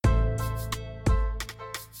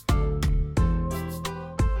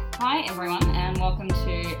Hi everyone, and welcome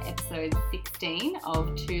to episode 16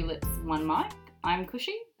 of Two Lips, One Mic. I'm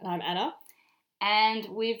Kushi. And I'm Anna. And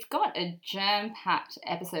we've got a jam-packed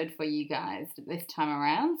episode for you guys this time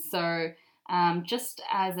around. So just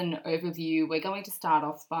as an overview, we're going to start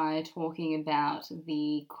off by talking about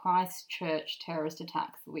the Christchurch terrorist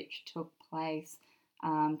attacks which took place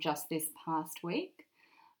just this past week.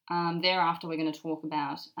 Thereafter, we're going to talk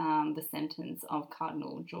about the sentence of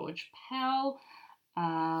Cardinal George Pell,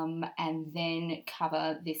 and then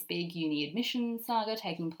cover this big uni admission saga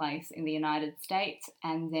taking place in the United States,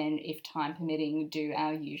 and then, if time permitting, do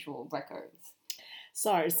our usual recos.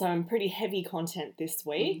 So, some pretty heavy content this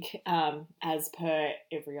week, as per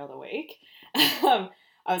every other week. I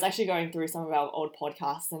was actually going through some of our old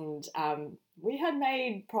podcasts, and we had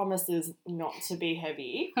made promises not to be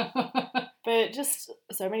heavy, but just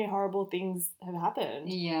so many horrible things have happened.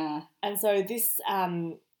 Yeah. And so this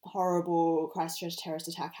horrible Christchurch terrorist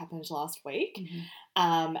attack happened last week,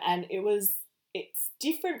 and it's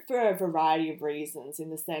different for a variety of reasons, in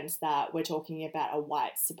the sense that we're talking about a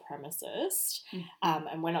white supremacist,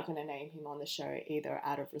 and we're not going to name him on the show either,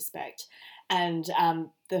 out of respect. And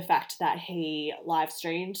the fact that he live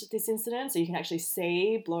streamed this incident, so you can actually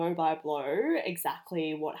see blow by blow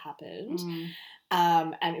exactly what happened.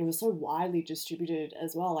 And it was so widely distributed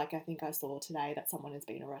as well. Like, I think I saw today that someone has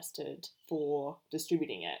been arrested for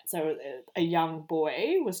distributing it. So a young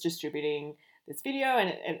boy was distributing this video, and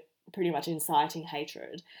it pretty much inciting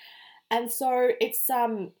hatred. And so it's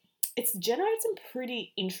generated some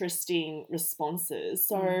pretty interesting responses.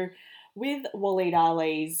 So with Waleed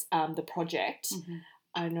Aly's The Project,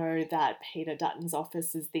 I know that Peter Dutton's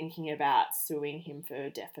office is thinking about suing him for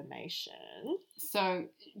defamation. So,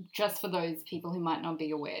 just for those people who might not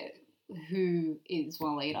be aware, who is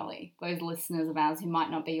Waleed Aly? Those listeners of ours who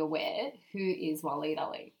might not be aware, who is Waleed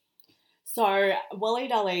Aly? So,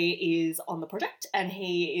 Waleed Aly is on The Project, and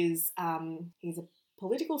he is he's a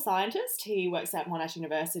political scientist. He works at Monash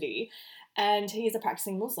University, and he is a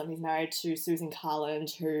practicing Muslim. He's married to Susan Carland,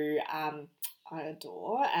 who I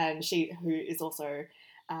adore, and who is also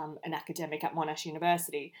an academic at Monash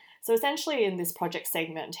University. So essentially in this project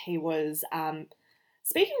segment, he was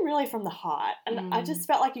speaking really from the heart, and I just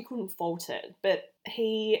felt like you couldn't fault it. But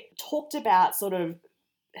he talked about sort of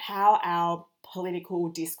how our political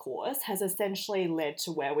discourse has essentially led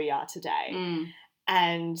to where we are today.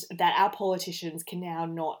 And that our politicians can now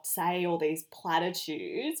not say all these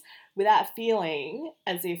platitudes without feeling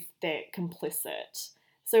as if they're complicit.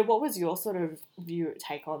 So what was your sort of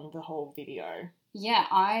take on the whole video? Yeah,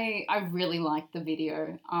 I really liked the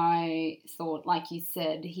video. I thought, like you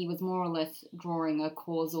said, he was more or less drawing a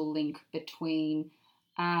causal link between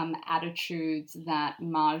attitudes that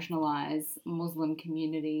marginalise Muslim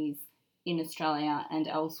communities in Australia and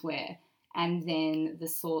elsewhere, and then the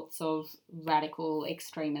sorts of radical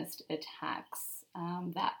extremist attacks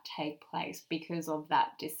that take place because of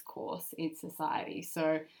that discourse in society.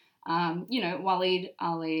 So, Waleed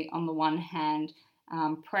Aly, on the one hand,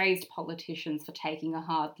 praised politicians for taking a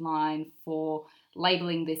hard line, for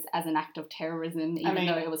labelling this as an act of terrorism, even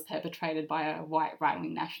though it was perpetrated by a white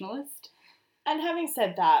right-wing nationalist. And having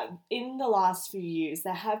said that, in the last few years,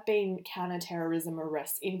 there have been counter-terrorism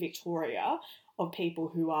arrests in Victoria of people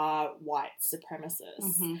who are white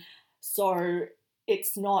supremacists. So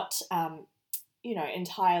it's not,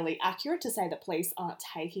 entirely accurate to say that police aren't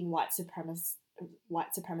taking white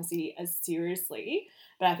supremacy as seriously,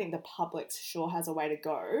 but I think the public sure has a way to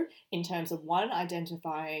go in terms of, one,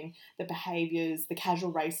 identifying the behaviours, the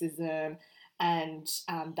casual racism, and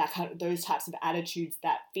those types of attitudes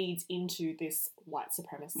that feeds into this white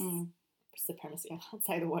supremacy. I can't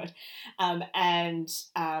say the word.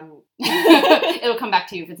 It'll come back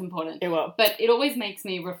to you if it's important. It will. But it always makes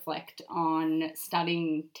me reflect on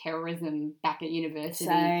studying terrorism back at university.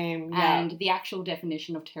 Same, yeah. And the actual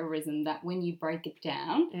definition of terrorism, that when you break it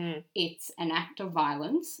down, it's an act of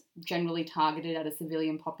violence generally targeted at a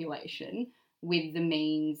civilian population with the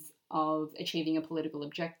means of achieving a political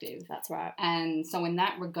objective. That's right. And so in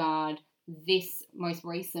that regard, this most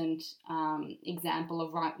recent example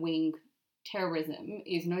of right-wing terrorism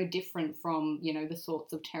is no different from, the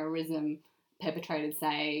sorts of terrorism perpetrated,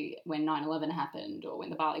 say, when 9/11 happened or when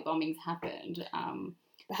the Bali bombings happened.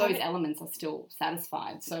 Those elements are still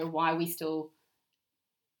satisfied. So why we still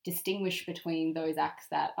distinguish between those acts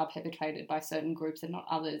that are perpetrated by certain groups and not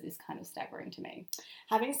others is kind of staggering to me.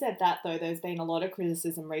 Having said that, though, there's been a lot of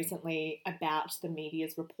criticism recently about the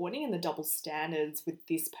media's reporting and the double standards with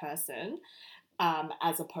this person,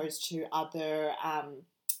 as opposed to other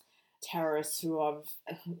terrorists who are of,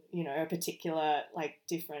 a particular,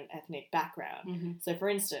 different ethnic background. Mm-hmm. So, for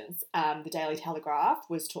instance, the Daily Telegraph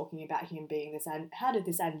was talking about him being this, and how did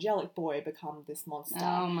this angelic boy become this monster?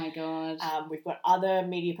 Oh, my God. We've got other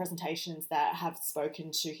media presentations that have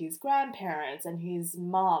spoken to his grandparents and his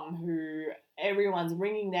mum, who everyone's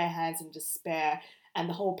wringing their hands in despair, and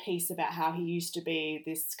the whole piece about how he used to be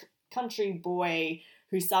this country boy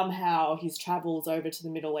who somehow his travels over to the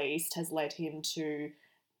Middle East has led him to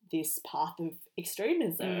this path of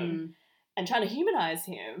extremism and trying to humanize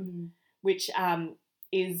him, which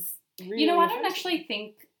is really I don't actually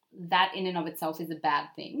think that in and of itself is a bad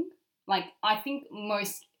thing. I think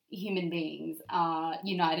most human beings are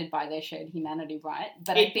united by their shared humanity, right?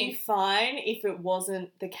 But it'd be fine if it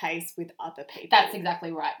wasn't the case with other people. That's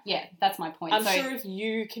exactly right. Yeah, that's my point. I'm sure if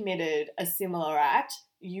you committed a similar act,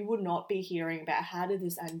 you would not be hearing about how did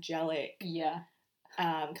this angelic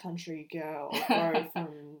country girl go from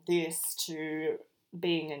this to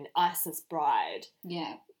being an ISIS bride.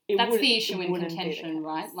 Yeah. That's the issue in contention,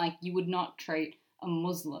 right? You would not treat a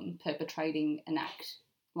Muslim perpetrating an act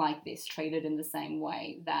like this treated in the same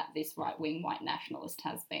way that this right-wing white nationalist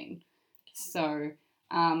has been. So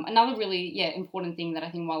another really, important thing that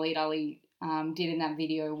I think Waleed Ali did in that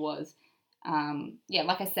video was,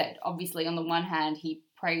 like I said, obviously on the one hand, he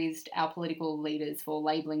praised our political leaders for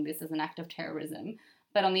labelling this as an act of terrorism.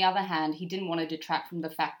 But on the other hand, he didn't want to detract from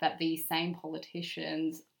the fact that these same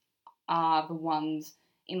politicians are the ones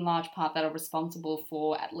in large part that are responsible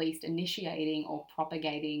for at least initiating or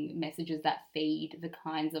propagating messages that feed the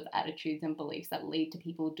kinds of attitudes and beliefs that lead to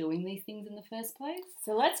people doing these things in the first place.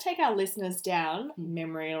 So let's take our listeners down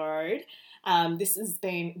memory road. This has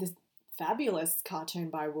been this fabulous cartoon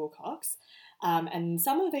by Wilcox. And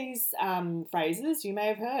some of these phrases you may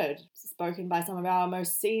have heard, spoken by some of our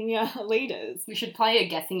most senior leaders. We should play a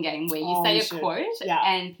guessing game where you say a quote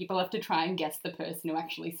and people have to try and guess the person who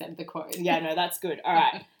actually said the quote. Yeah, no, that's good. All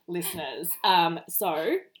right, listeners.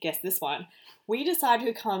 So, guess this one. We decide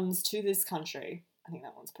who comes to this country. I think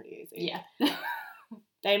that one's pretty easy. Yeah.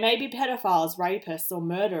 They may be pedophiles, rapists, or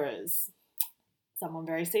murderers. Someone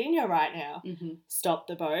very senior right now. Mm-hmm. Stop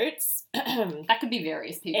the boats. That could be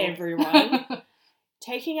various people. Everyone.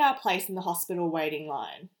 Taking our place in the hospital waiting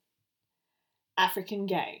line. African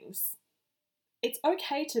gangs. It's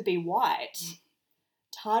okay to be white.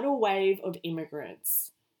 Tidal wave of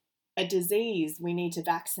immigrants. A disease we need to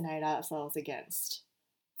vaccinate ourselves against.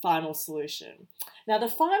 Final solution. Now, the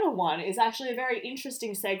final one is actually a very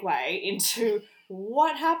interesting segue into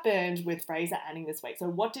what happened with Fraser Anning this week. So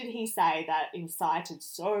what did he say that incited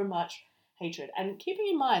so much hatred? And keeping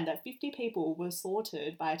in mind that 50 people were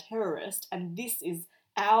slaughtered by a terrorist, and this is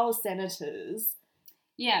our senators.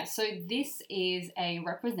 Yeah, so this is a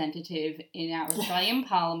representative in our Australian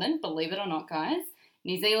Parliament, believe it or not, guys.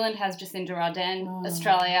 New Zealand has Jacinda Ardern.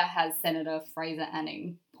 Australia has Senator Fraser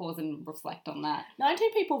Anning. Pause and reflect on that.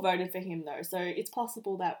 19 people voted for him, though, so it's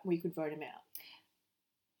possible that we could vote him out.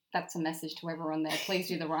 That's a message to everyone there. Please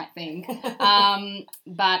do the right thing.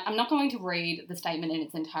 But I'm not going to read the statement in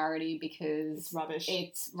its entirety because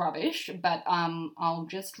it's rubbish. But I'll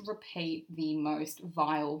just repeat the most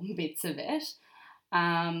vile bits of it.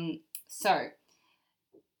 So,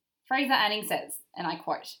 Fraser Anning says, and I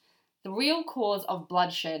quote, "The real cause of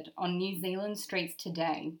bloodshed on New Zealand streets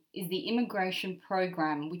today is the immigration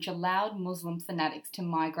program which allowed Muslim fanatics to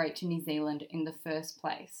migrate to New Zealand in the first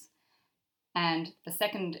place." And the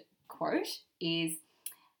second quote is,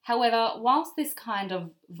 "However, whilst this kind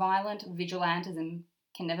of violent vigilantism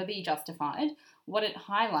can never be justified, what it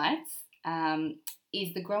highlights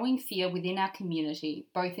is the growing fear within our community,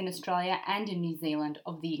 both in Australia and in New Zealand,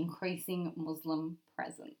 of the increasing Muslim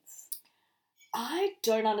presence." I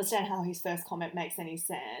don't understand how his first comment makes any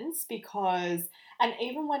sense because, and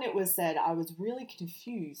even when it was said, I was really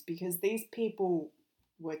confused because these people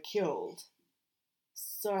were killed.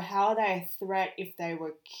 So how are they a threat if they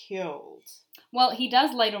were killed? Well, he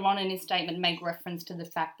does later on in his statement make reference to the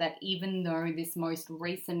fact that even though this most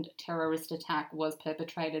recent terrorist attack was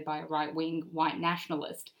perpetrated by a right-wing white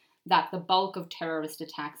nationalist, that the bulk of terrorist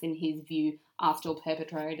attacks, in his view, are still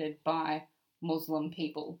perpetrated by Muslim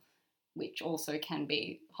people, which also can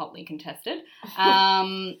be hotly contested.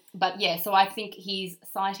 But yeah, so I think he's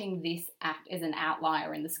citing this act as an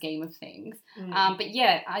outlier in the scheme of things. But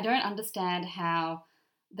yeah, I don't understand how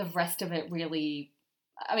the rest of it really,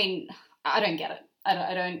 I mean, I don't get it.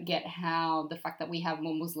 I don't get how the fact that we have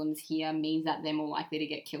more Muslims here means that they're more likely to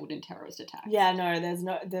get killed in terrorist attacks. Yeah, no,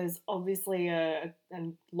 there's obviously a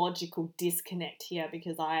logical disconnect here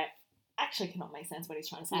because I actually cannot make sense what he's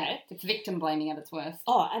trying to say. Yeah, it's victim blaming at its worst.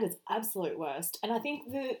 Oh, at its absolute worst. And I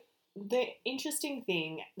think the interesting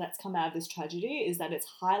thing that's come out of this tragedy is that it's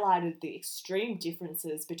highlighted the extreme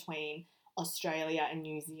differences between Australia and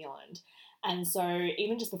New Zealand. And so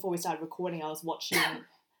even just before we started recording, I was watching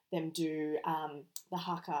them do the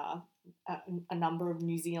haka. A number of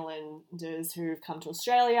New Zealanders who've come to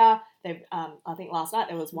Australia. They've, I think last night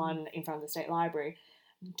there was one in front of the State Library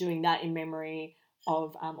doing that in memory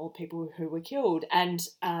of all people who were killed. And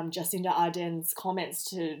Jacinda Ardern's comments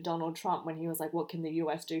to Donald Trump when he was like, what can the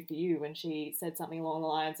US do for you? And she said something along the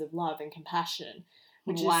lines of love and compassion,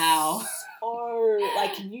 which wow. is so,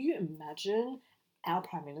 like, can you imagine our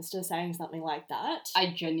Prime Minister saying something like that? I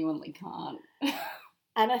genuinely can't.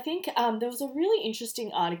 And I think there was a really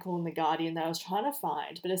interesting article in The Guardian that I was trying to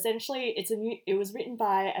find, but essentially it was written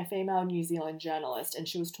by a female New Zealand journalist, and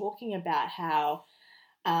she was talking about how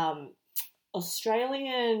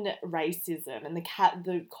Australian racism and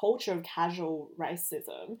the culture of casual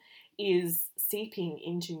racism is seeping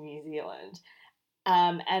into New Zealand.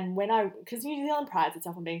 And because New Zealand prides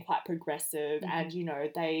itself on being quite progressive, and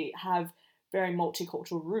they have very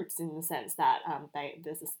multicultural roots in the sense that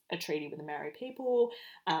there's a treaty with the Maori people,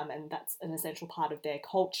 and that's an essential part of their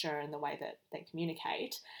culture and the way that they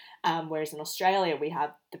communicate. Whereas in Australia, we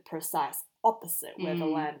have the precise opposite, where the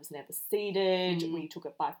land was never ceded, we took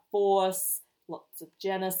it by force, lots of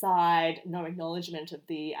genocide, no acknowledgement of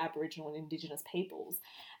the Aboriginal and Indigenous peoples.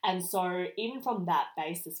 And so even from that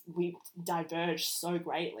basis, we've diverged so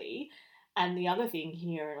greatly. And the other thing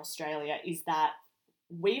here in Australia is that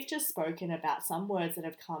we've just spoken about some words that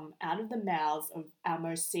have come out of the mouths of our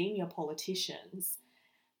most senior politicians.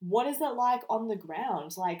 What is it like on the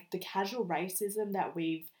ground? Like the casual racism that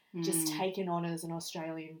we've just taken on as an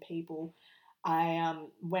Australian people.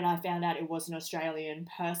 When I found out it was an Australian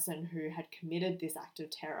person who had committed this act of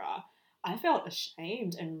terror, I felt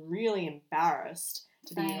ashamed and really embarrassed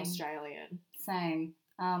to be an Australian. Same.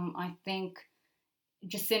 I think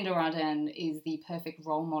Jacinda Ardern is the perfect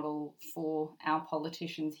role model for our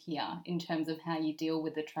politicians here in terms of how you deal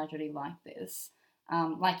with a tragedy like this.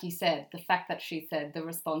 Like you said, the fact that she said the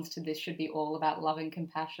response to this should be all about love and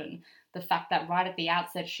compassion. The fact that right at the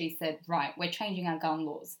outset she said, right, we're changing our gun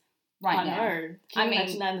laws right now. I know. Can you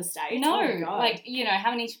imagine that in the States? No. Oh, like, how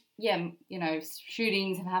many,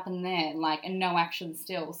 shootings have happened there, and no action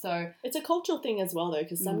still. So it's a cultural thing as well, though,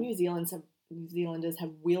 because some New Zealanders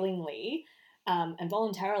have willingly and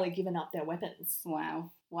voluntarily given up their weapons.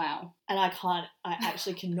 Wow. And I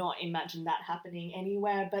actually cannot imagine that happening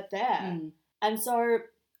anywhere but there. And so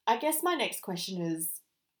I guess my next question is,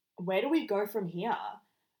 where do we go from here?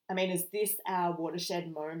 I mean, is this our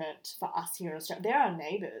watershed moment for us here in Australia? They're our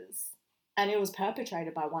neighbours, and it was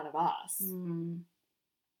perpetrated by one of us.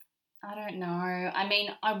 I don't know. I mean,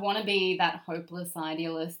 I want to be that hopeless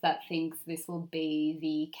idealist that thinks this will be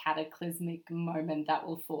the cataclysmic moment that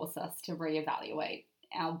will force us to reevaluate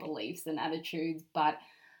our beliefs and attitudes, but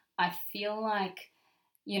I feel like,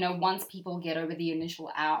 once people get over the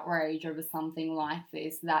initial outrage over something like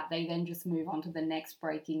this, that they then just move on to the next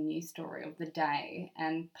breaking news story of the day.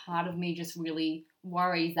 And part of me just really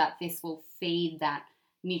worries that this will feed that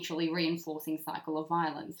mutually reinforcing cycle of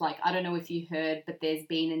violence. Like, I don't know if you heard, but there's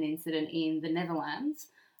been an incident in the Netherlands.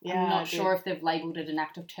 I'm not sure if they've labelled it an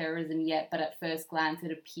act of terrorism yet, but at first glance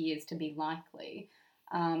it appears to be likely.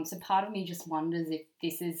 So part of me just wonders if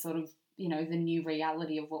this is sort of, the new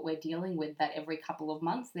reality of what we're dealing with, that every couple of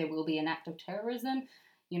months there will be an act of terrorism.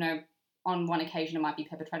 On one occasion it might be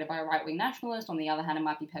perpetrated by a right-wing nationalist, on the other hand it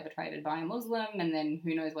might be perpetrated by a Muslim, and then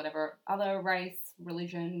who knows whatever other race,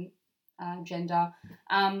 religion, gender.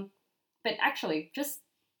 But actually, just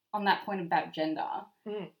on that point about gender,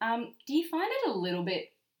 do you find it a little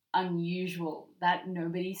bit unusual that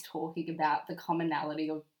nobody's talking about the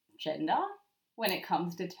commonality of gender when it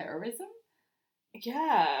comes to terrorism?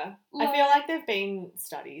 Yeah. I feel like there've been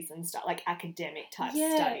studies and stuff, like academic type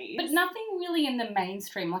studies. But nothing really in the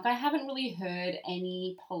mainstream. Like, I haven't really heard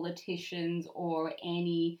any politicians or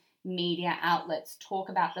any media outlets talk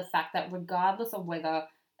about the fact that regardless of whether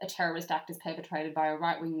a terrorist act is perpetrated by a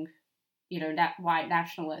right-wing, white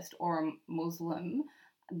nationalist or a Muslim,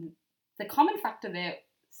 the common factor there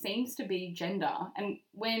seems to be gender. And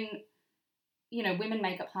when, women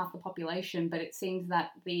make up half the population, but it seems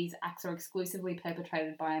that these acts are exclusively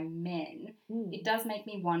perpetrated by men, it does make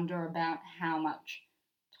me wonder about how much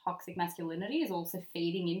toxic masculinity is also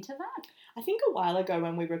feeding into that. I think a while ago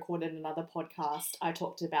when we recorded another podcast, I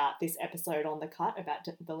talked about this episode on The Cut about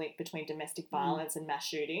the link between domestic violence and mass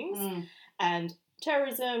shootings. And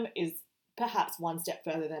terrorism is perhaps one step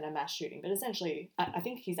further than a mass shooting, but essentially I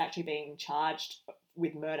think he's actually being charged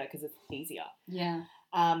with murder because it's easier. Yeah.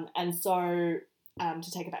 And so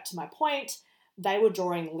to take it back to my point, they were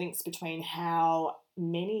drawing links between how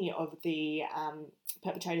many of the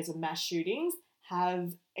perpetrators of mass shootings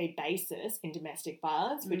have a basis in domestic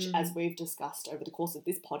violence, which, as we've discussed over the course of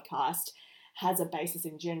this podcast, has a basis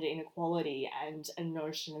in gender inequality and a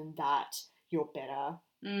notion that you're better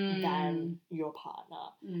than your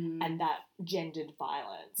partner and that gendered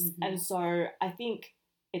violence. And so I think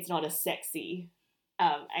it's not a sexy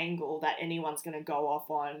angle that anyone's going to go off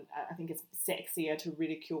on. I think it's sexier to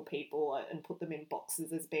ridicule people and put them in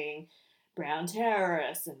boxes as being brown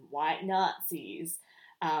terrorists and white Nazis.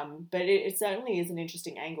 But it certainly is an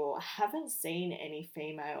interesting angle. I haven't seen any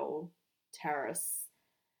female terrorists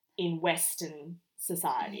in Western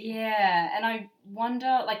society. Yeah, and I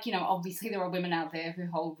wonder, like, you know, obviously there are women out there who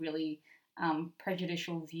hold really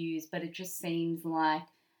prejudicial views, but it just seems like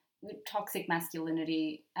toxic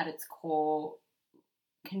masculinity at its core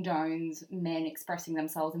condones men expressing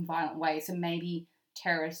themselves in violent ways. So maybe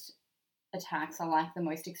terrorist attacks are like the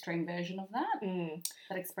most extreme version of that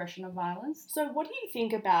expression of violence. So what do you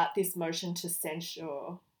think about this motion to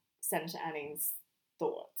censure Senator Anning's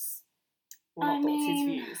thoughts? Well, not thoughts, his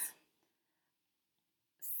views.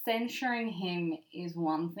 Censuring him is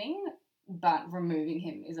one thing, but removing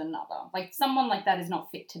him is another. Like, someone like that is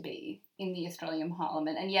not fit to be in the Australian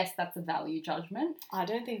Parliament. And yes, that's a value judgment. I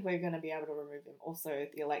don't think we're going to be able to remove him. Also,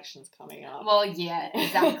 the election's coming up. Well, yeah,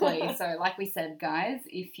 exactly. So, like we said, guys,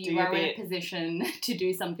 if you are in a position to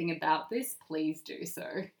do something about this, please do so.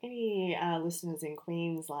 Any listeners in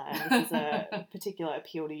Queensland, this is a particular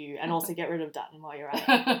appeal to you. And also get rid of Dutton while you're at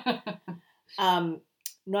it.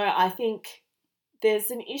 No, I think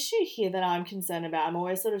there's an issue here that I'm concerned about. I'm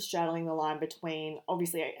always sort of straddling the line between,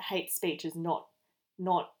 obviously, hate speech is not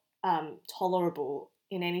tolerable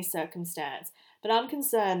in any circumstance, but I'm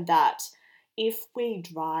concerned that if we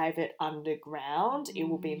drive it underground, it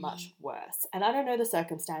will be much worse. And I don't know the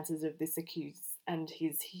circumstances of this accused and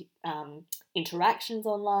his interactions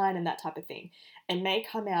online and that type of thing. It may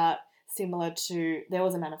come out similar to, there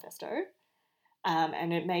was a manifesto,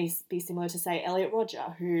 and it may be similar to, say, Elliot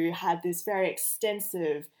Rodger, who had this very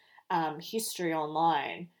extensive history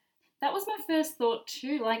online. That was my first thought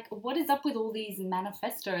too. Like, what is up with all these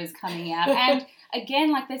manifestos coming out? And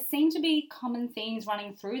again, like, there seem to be common themes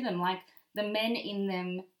running through them. Like, the men in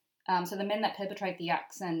them, so the men that perpetrate the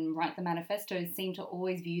acts and write the manifestos seem to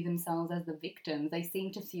always view themselves as the victims. They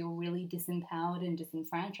seem to feel really disempowered and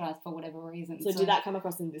disenfranchised for whatever reason. So did that come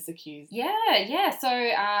across in this accused? Yeah. So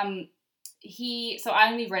I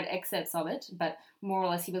only read excerpts of it, but more or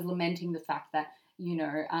less he was lamenting the fact that, you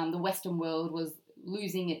know, the Western world was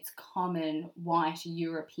losing its common white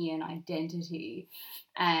European identity,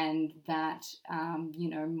 and that, you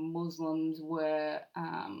know, Muslims were,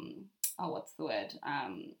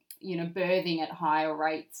 you know, birthing at higher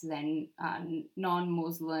rates than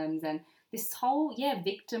non-Muslims, and this whole,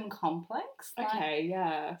 victim complex. Okay,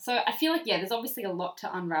 yeah. So I feel like, there's obviously a lot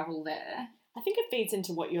to unravel there. I think it feeds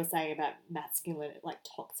into what you're saying about masculine, like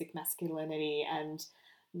toxic masculinity and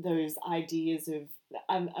those ideas of,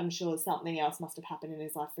 I'm sure something else must have happened in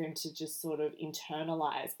his life for him to just sort of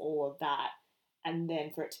internalize all of that, and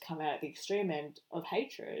then for it to come out at the extreme end of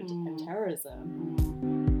hatred and terrorism.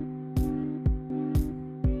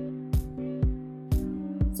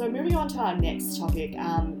 So moving on to our next topic,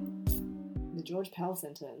 the George Pell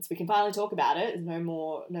sentence. We can finally talk about it. There's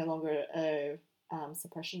no longer a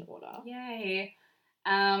suppression order. Yay.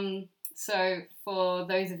 So for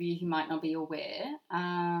those of you who might not be aware,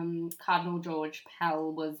 Cardinal George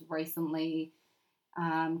Pell was recently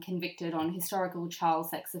convicted on historical child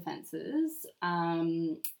sex offences,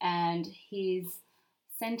 and his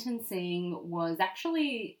sentencing was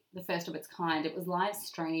actually the first of its kind. It was live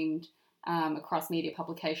streamed across media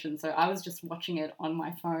publications, so I was just watching it on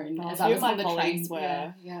my phone as I was on the train. So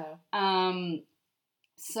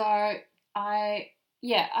I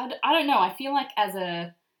don't know. I feel like as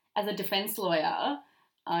a defense lawyer,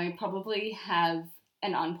 I probably have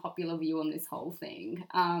an unpopular view on this whole thing.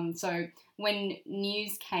 So when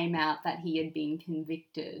news came out that he had been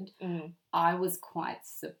convicted, I was quite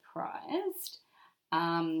surprised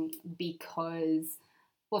because,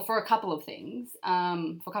 well, for a couple of things,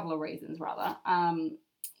 for a couple of reasons rather.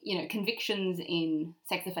 You know, convictions in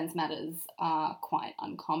sex offence matters are quite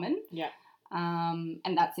uncommon. Yeah.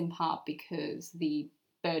 And that's in part because the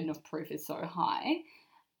burden of proof is so high,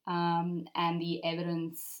 and the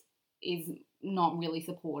evidence is not really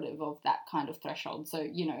supportive of that kind of threshold. So,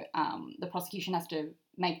 you know, the prosecution has to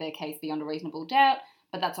make their case beyond a reasonable doubt,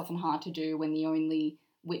 but that's often hard to do when the only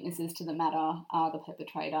witnesses to the matter are the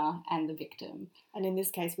perpetrator and the victim. And in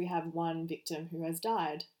this case, we have one victim who has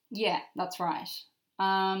died. Yeah, that's right.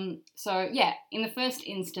 So, yeah, in the first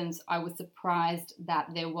instance, I was surprised that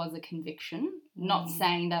there was a conviction. Not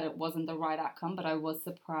saying that it wasn't the right outcome, but I was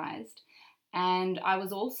surprised. And I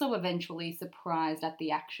was also eventually surprised at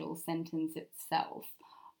the actual sentence itself.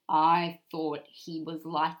 I thought he was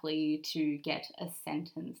likely to get a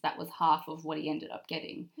sentence that was half of what he ended up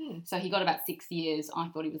getting. So he got about 6 years. I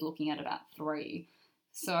thought he was looking at about 3.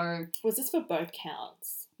 So... Was this for both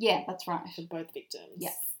counts? Yeah, that's right. For both victims?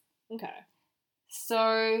 Yes. Okay.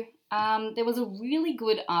 So there was a really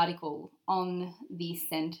good article on the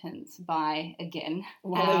sentence by, again,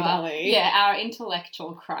 our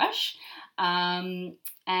intellectual crush. And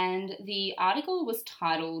the article was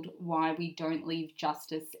titled "Why We Don't Leave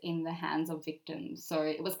Justice in the Hands of Victims." So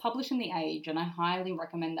it was published in The Age, and I highly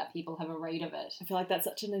recommend that people have a read of it. I feel like that's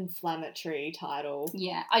such an inflammatory title.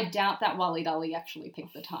 Yeah, I doubt that Walid Ali actually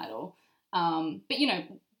picked the title. But,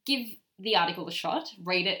 give the article a shot,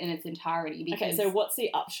 read it in its entirety. Okay, so what's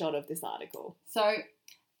the upshot of this article? So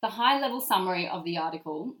the high-level summary of the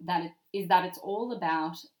article is that it's all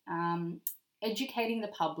about educating the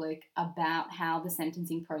public about how the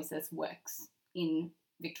sentencing process works in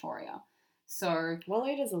Victoria. So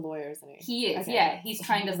Walid is a lawyer, isn't he? He is, okay. Yeah. He's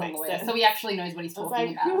trained as a lawyer, sense. So he actually knows what he's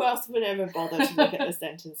talking about. Who else would ever bother to look at the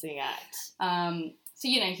Sentencing Act? So,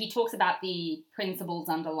 he talks about the principles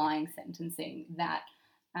underlying sentencing, that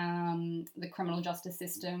the criminal justice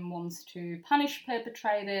system wants to punish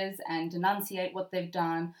perpetrators and denunciate what they've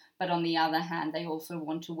done, but on the other hand, they also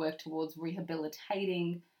want to work towards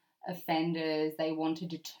rehabilitating offenders. They want to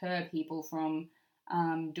deter people from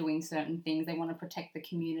doing certain things. They want to protect the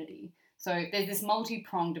community. So there's this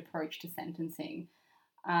multi-pronged approach to sentencing.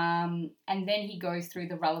 And then he goes through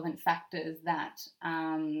the relevant factors that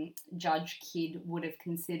Judge Kidd would have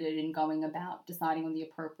considered in going about deciding on the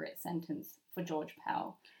appropriate sentence for George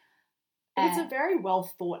Pell. It's a very well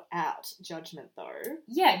thought out judgment, though.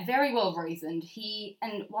 Yeah, very well reasoned.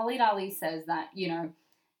 And Walid Ali says that,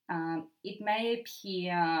 it may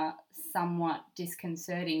appear somewhat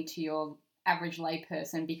disconcerting to your average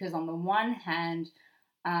layperson because on the one hand,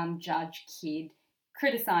 Judge Kidd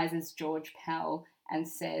criticises George Pell and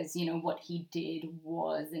says, what he did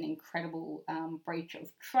was an incredible breach of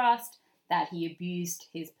trust, that he abused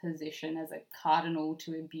his position as a cardinal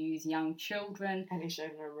to abuse young children. And he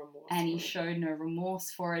showed no remorse. And he showed no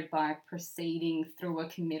remorse for it by proceeding through a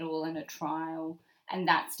committal and a trial. And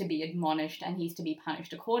that's to be admonished and he's to be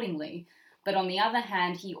punished accordingly. But on the other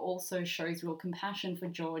hand, he also shows real compassion for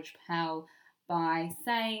George Pell by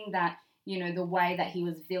saying that, the way that he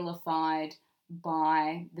was vilified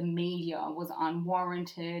by the media was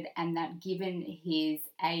unwarranted, and that given his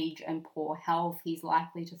age and poor health, he's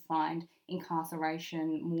likely to find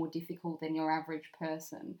incarceration more difficult than your average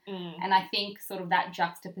person. And I think sort of that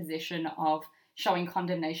juxtaposition of showing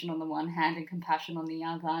condemnation on the one hand and compassion on the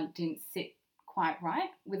other didn't sit quite right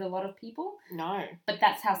with a lot of people. No. But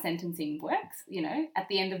that's how sentencing works, At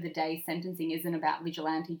the end of the day, sentencing isn't about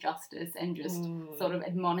vigilante justice and just sort of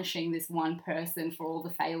admonishing this one person for all the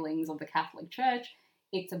failings of the Catholic Church.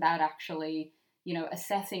 It's about actually,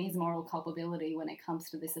 assessing his moral culpability when it comes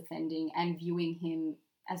to this offending and viewing him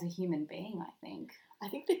as a human being, I think. I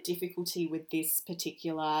think the difficulty with this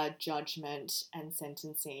particular judgment and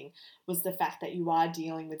sentencing was the fact that you are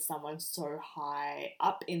dealing with someone so high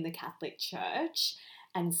up in the Catholic Church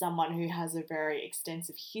and someone who has a very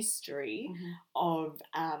extensive history of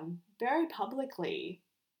very publicly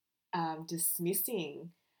dismissing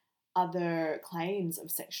other claims of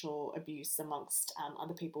sexual abuse amongst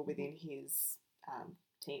other people within his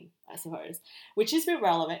team, I suppose, which is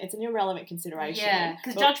irrelevant. It's an irrelevant consideration. Yeah,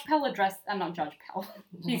 because Judge Pell addressed, not Judge Pell,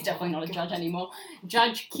 he's definitely not a judge anymore.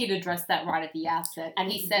 Judge Kidd addressed that right at the outset,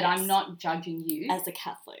 and he said, I'm not judging you. As a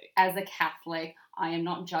Catholic. I am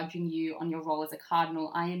not judging you on your role as a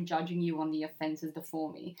cardinal. I am judging you on the offences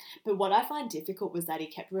before me. But what I find difficult was that he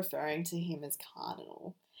kept referring to him as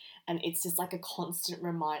cardinal. And it's just like a constant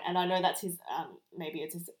reminder. And I know that's his, maybe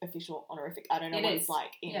it's his official honorific. I don't know what it's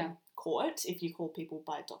like in court if you call people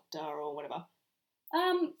by doctor or whatever.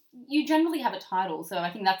 You generally have a title, so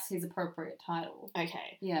I think that's his appropriate title.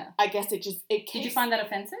 Okay. Yeah. I guess it keeps... Did you find that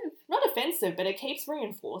offensive? Not offensive, but it keeps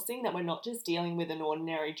reinforcing that we're not just dealing with an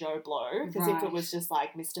ordinary Joe Blow. Because if it was just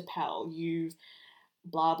like, Mr. Pell, you've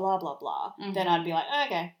blah, blah, blah, blah, then I'd be like,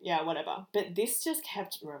 okay, yeah, whatever. But this just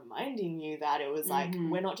kept reminding you that it was like,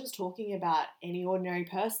 we're not just talking about any ordinary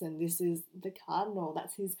person. This is the cardinal.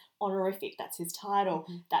 That's his honorific. That's his title.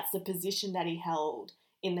 That's the position that he held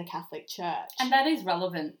in the Catholic Church. And that is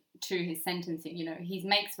relevant to his sentencing. He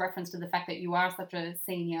makes reference to the fact that you are such a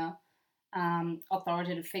senior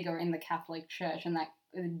authoritative figure in the Catholic Church, and that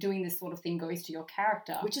doing this sort of thing goes to your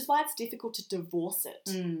character. Which is why it's difficult to divorce it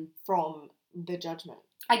from the judgment.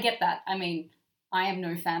 I get that. I mean, I am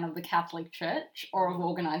no fan of the Catholic Church or of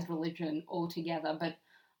organised religion altogether, but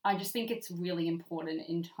I just think it's really important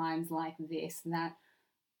in times like this that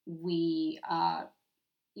we are,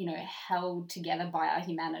 held together by our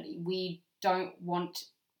humanity. We don't want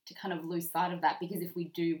to kind of lose sight of that, because if we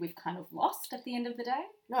do, we've kind of lost at the end of the day.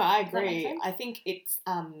 No, I agree. I think it's,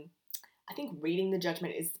 I think reading the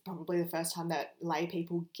judgment is probably the first time that lay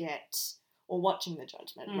people get, or watching the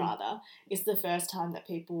judgment rather, is the first time that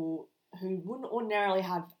people who wouldn't ordinarily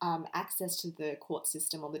have access to the court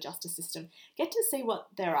system or the justice system get to see what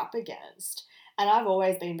they're up against. And I've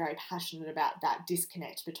always been very passionate about that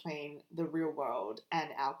disconnect between the real world and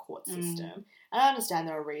our court system. And I understand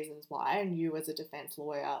there are reasons why, and you as a defence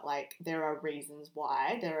lawyer, like, there are reasons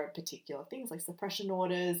why there are particular things like suppression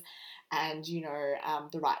orders and,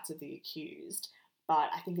 the rights of the accused. But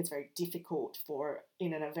I think it's very difficult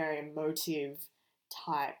in a very emotive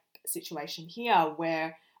type situation here,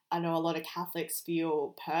 where I know a lot of Catholics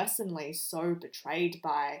feel personally so betrayed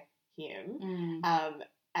by him.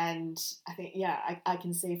 And I think, I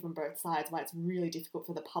can see from both sides why it's really difficult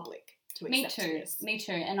for the public to accept this. Me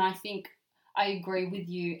too. And I think I agree with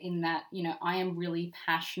you in that, I am really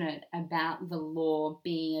passionate about the law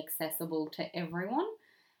being accessible to everyone.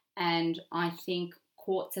 And I think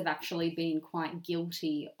courts have actually been quite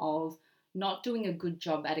guilty of not doing a good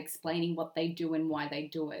job at explaining what they do and why they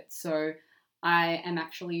do it. So I am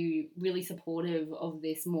actually really supportive of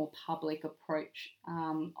this more public approach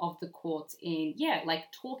of the courts in,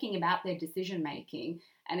 talking about their decision making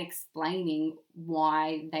and explaining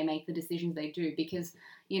why they make the decisions they do. Because,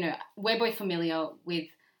 we're both familiar with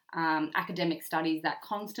academic studies that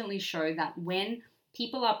constantly show that when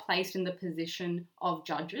people are placed in the position of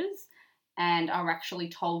judges and are actually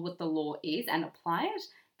told what the law is and apply it,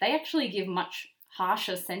 they actually give much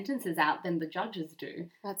harsher sentences out than the judges do.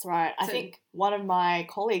 That's right. I think one of my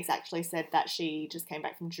colleagues actually said that she just came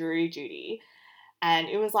back from jury duty, and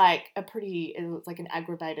it was like an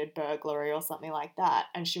aggravated burglary or something like that.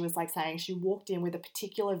 And she was saying she walked in with a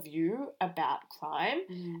particular view about crime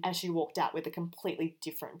and she walked out with a completely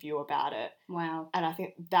different view about it. Wow. And I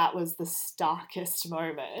think that was the starkest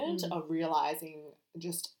moment of realising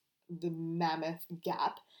just the mammoth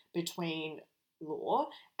gap between law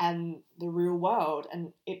and the real world.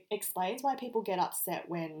 And it explains why people get upset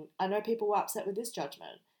when, I know people were upset with this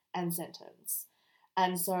judgment and sentence.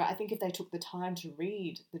 And so I think if they took the time to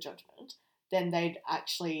read the judgment, then they'd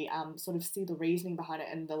actually sort of see the reasoning behind it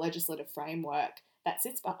and the legislative framework that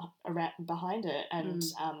sits behind it. And,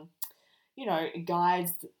 it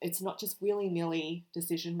guides, it's not just willy-nilly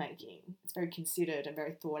decision making. It's very considered and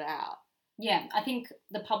very thought out. Yeah, I think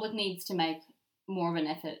the public needs to make more of an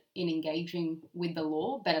effort in engaging with the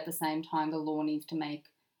law, but at the same time the law needs to make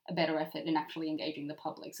a better effort in actually engaging the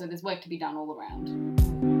public. So there's work to be done all around.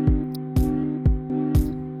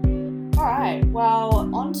 Alright,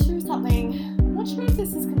 well, on to something, I'm not sure if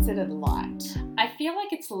this is considered light. I feel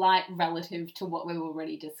like it's light relative to what we've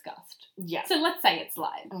already discussed. Yeah. So let's say it's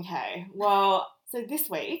light. Okay, well, so this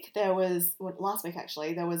week last week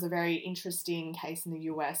actually, there was a very interesting case in the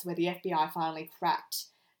US where the FBI finally cracked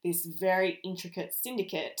this very intricate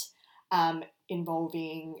syndicate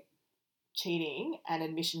involving cheating and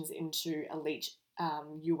admissions into elite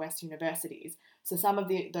US universities. So some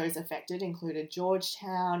of those affected included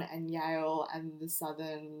Georgetown and Yale and the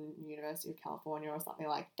Southern University of California or something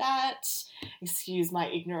like that. Excuse my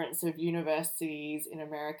ignorance of universities in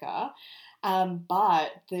America. But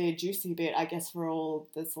the juicy bit, I guess, for all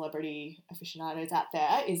the celebrity aficionados out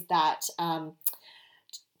there is that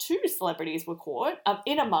two celebrities were caught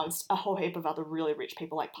in amongst a whole heap of other really rich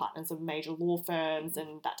people, like partners of major law firms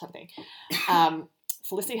and that type of thing.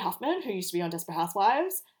 Felicity Huffman, who used to be on Desperate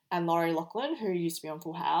Housewives, and Lori Loughlin, who used to be on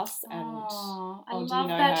Full House. And I love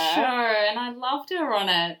that show, and I loved her on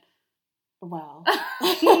it. Well.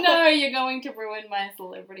 No, you're going to ruin my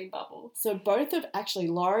celebrity bubble. So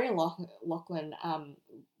Lori Loughlin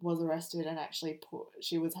was arrested and actually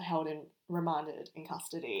she was held in remanded in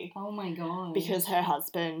custody. Oh my God. Because her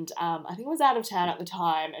husband, I think was out of town at the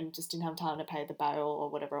time and just didn't have time to pay the bail or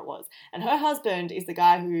whatever it was. And her husband is the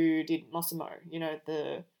guy who did Mossimo,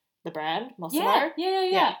 the brand, Mossimo.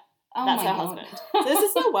 Yeah. Oh that's my her God. husband. So this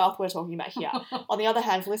is the wealth we're talking about here. On the other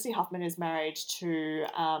hand, Felicity Huffman is married to...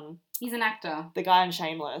 he's an actor. The guy in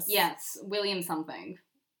Shameless. Yes, William something.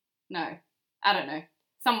 No, I don't know.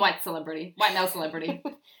 Some white male celebrity.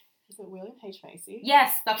 Is it William H. Macy?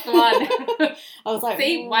 Yes, that's the one. I was like,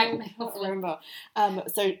 see, white male I celebrity. remember.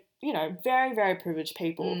 So very, very privileged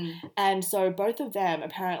people. And so both of them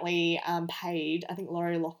apparently paid, I think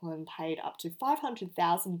Lori Loughlin paid up to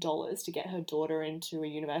 $500,000 to get her daughter into a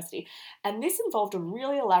university. And this involved a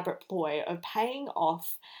really elaborate ploy of paying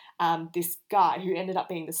off this guy who ended up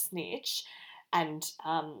being the snitch. And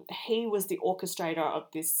he was the orchestrator of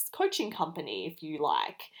this coaching company, if you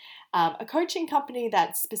like. A coaching company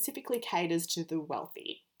that specifically caters to the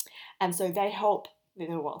wealthy. And so they help the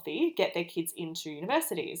wealthy get their kids into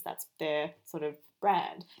universities. That's their sort of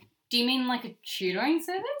brand. Do you mean like a tutoring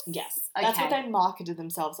service? Yes. Okay. That's what they marketed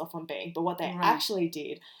themselves off on being. But what they actually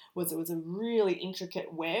did was it was a really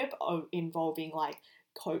intricate web of involving like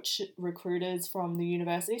coach recruiters from the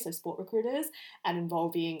university, so sport recruiters, and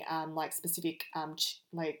involving like specific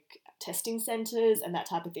like testing centres and that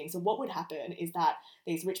type of thing. So what would happen is that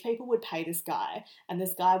these rich people would pay this guy, and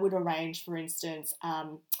this guy would arrange, for instance,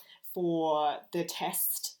 for the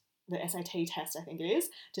test, the SAT test, I think it is,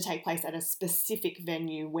 to take place at a specific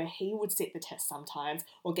venue where he would sit the test sometimes,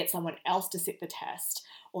 or get someone else to sit the test,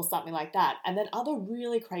 or something like that. And then other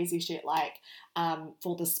really crazy shit like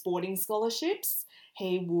for the sporting scholarships,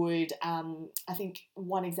 he would, I think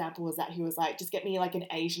one example was that he was like, just get me like an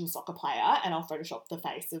Asian soccer player and I'll Photoshop the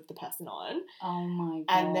face of the person on. Oh my God.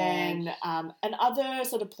 And then, and other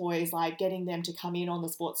sort of ploys like getting them to come in on the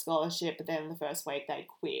sports scholarship, but then the first week they'd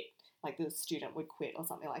quit. Like the student would quit or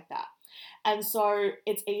something like that. And so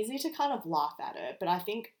it's easy to kind of laugh at it, but I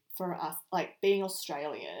think for us, like being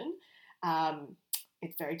Australian,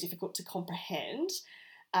 it's very difficult to comprehend.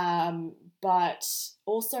 But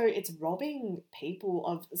also it's robbing people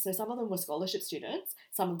of, so some of them were scholarship students,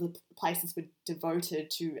 some of the places were devoted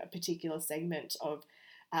to a particular segment of,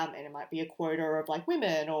 and it might be a quota of like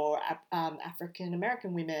women or African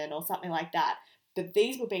American women or something like that. But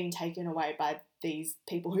these were being taken away by these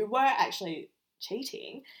people who were actually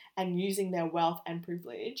cheating and using their wealth and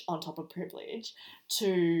privilege on top of privilege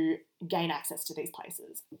to gain access to these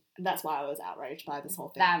places. And that's why I was outraged by this whole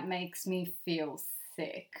thing. That makes me feel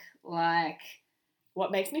sick. Like, what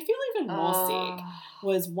makes me feel even more sick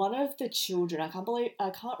was one of the children, I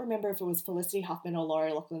can't remember if it was Felicity Huffman or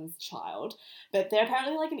Lori Loughlin's child, but they're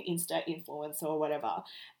apparently like an Insta influencer or whatever.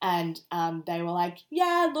 And they were like,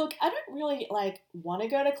 yeah, look, I don't really like want to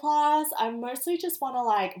go to class. I mostly just want to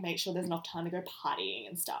like make sure there's enough time to go partying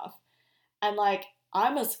and stuff. And like,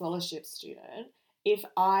 I'm a scholarship student. If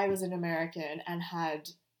I was an American and had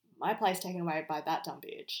my place taken away by that dumb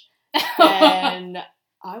bitch, then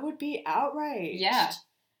I would be outraged. Yeah.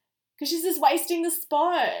 Because she's just wasting the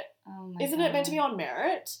spot. Oh my Isn't it meant to be on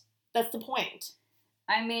merit? That's the point.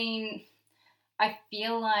 I mean, I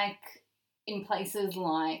feel like in places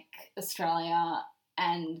like Australia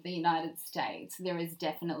and the United States, there is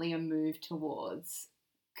definitely a move towards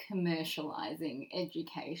commercializing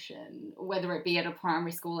education, whether it be at a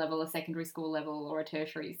primary school level, a secondary school level, or a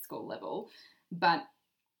tertiary school level. But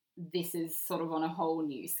this is sort of on a whole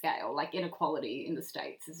new scale. Like inequality in the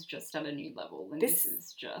States is just at a new level. And this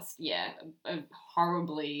is just, a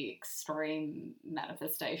horribly extreme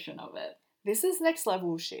manifestation of it. This is next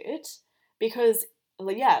level shit because,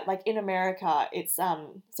 yeah, like in America, it's,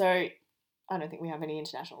 so I don't think we have any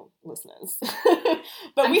international listeners.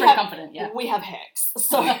 But I'm pretty confident, yeah. We have HECS.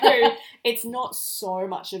 So it's not so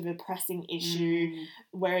much of a pressing issue.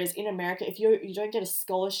 Whereas in America, if you don't get a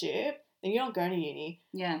scholarship, then you're not going to uni.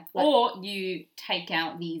 Yeah. Like, or you take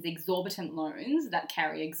out these exorbitant loans that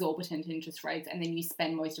carry exorbitant interest rates and then you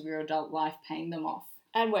spend most of your adult life paying them off.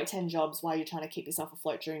 And work 10 jobs while you're trying to keep yourself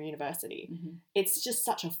afloat during university. Mm-hmm. It's just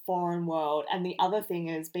such a foreign world. And the other thing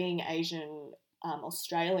is being Asian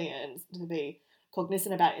Australians, to be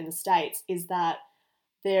cognizant about in the States, is that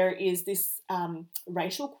there is this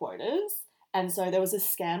racial quotas. And so there was a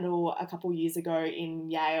scandal a couple years ago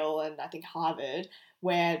in Yale and I think Harvard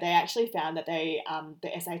where they actually found that the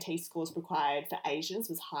SAT scores required for Asians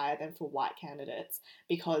was higher than for white candidates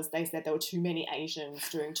because they said there were too many Asians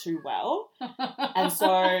doing too well. And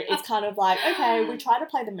so it's kind of like, okay, we try to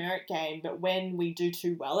play the merit game, but when we do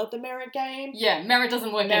too well at the merit game... Yeah, merit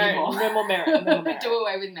doesn't work anymore. No more merit. No more merit. Do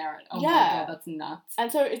away with merit. Oh my God, that's nuts.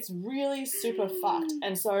 And so it's really super fucked.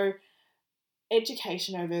 And so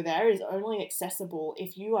education over there is only accessible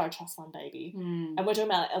if you are a trust fund baby. And we're talking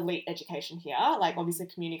about elite education here, like obviously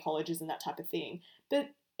community colleges and that type of thing.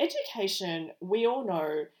 But education, we all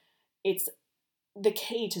know it's the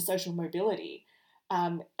key to social mobility.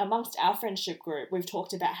 Amongst our friendship group, we've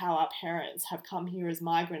talked about how our parents have come here as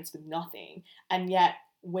migrants with nothing, and yet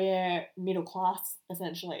we're middle class,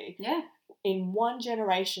 essentially. Yeah. In one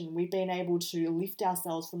generation, we've been able to lift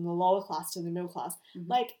ourselves from the lower class to the middle class. Mm-hmm.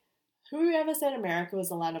 Like, whoever said America was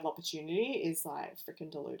a land of opportunity is, like,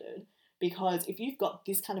 freaking deluded. because if you've got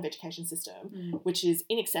this kind of education system, which is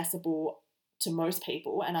inaccessible to most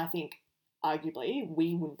people, and I think arguably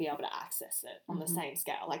we wouldn't be able to access it on the same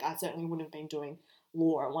scale. Like, I certainly wouldn't have been doing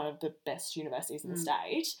law at one of the best universities in the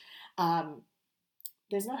state.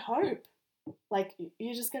 There's no hope. Like,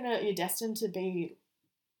 you're destined to be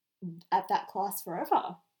at that class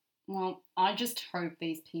forever. Well, I just hope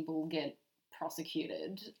these people get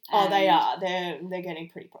prosecuted. Oh, they are. They're getting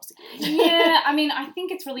pretty prosecuted. Yeah, I mean, I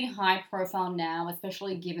think it's really high profile now,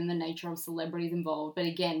 especially given the nature of celebrities involved. But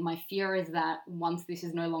again, my fear is that once this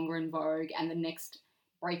is no longer in vogue and the next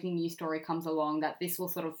breaking news story comes along, that this will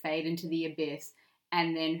sort of fade into the abyss.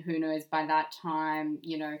 And then who knows, by that time,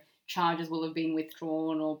 you know, charges will have been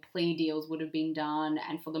withdrawn or plea deals would have been done,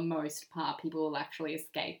 and for the most part, people will actually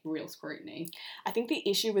escape real scrutiny. I think the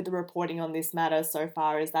issue with the reporting on this matter so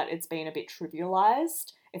far is that it's been a bit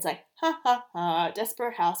trivialised. It's like, ha ha ha,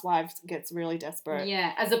 desperate housewives gets really desperate.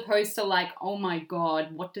 Yeah, as opposed to like, oh my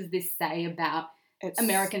God, what does this say about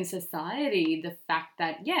American society? The fact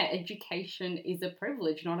that, yeah, education is a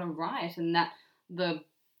privilege, not a right, and that the,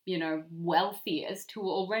 you know, wealthiest who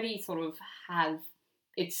already sort of have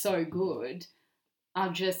it's so good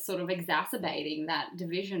are just sort of exacerbating that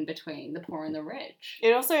division between the poor and the rich.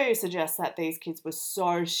 It also suggests that these kids were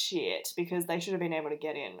so shit because they should have been able to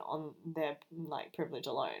get in on their, like, privilege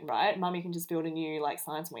alone, right? Mummy can just build a new, like,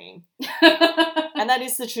 science wing. And that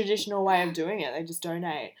is the traditional way of doing it. They just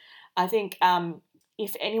donate. I think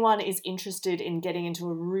if anyone is interested in getting into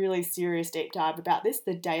a really serious deep dive about this,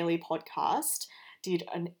 the Daily Podcast did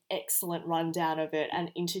an excellent rundown of it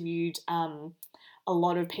and interviewed a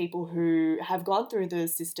lot of people who have gone through the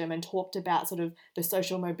system and talked about sort of the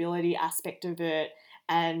social mobility aspect of it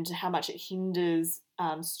and how much it hinders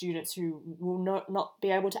students who will not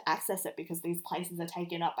be able to access it because these places are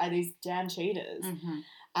taken up by these damn cheaters.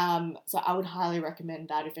 So I would highly recommend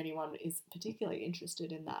that if anyone is particularly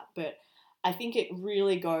interested in that. But I think it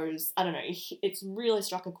really goes, I don't know, it's really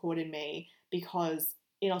struck a chord in me because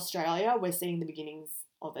in Australia we're seeing the beginnings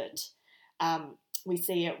of it. We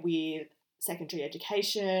see it with secondary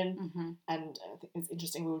education, and I think it's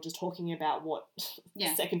interesting, we were just talking about what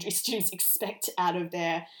secondary students expect out of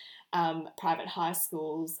their private high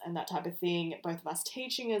schools and that type of thing, both of us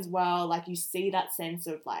teaching as well, like you see that sense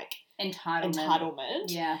of like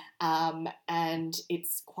entitlement. And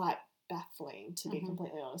it's quite baffling, to be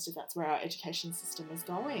completely honest, if that's where our education system is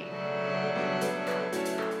going.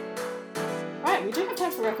 Right, we do have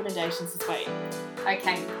time for recommendations this week.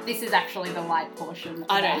 Okay, this is actually the light portion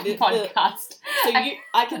of the podcast. So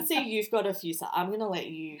I can see you've got a few, so I'm going to let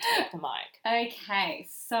you take the mic. Okay,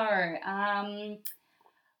 so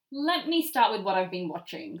let me start with what I've been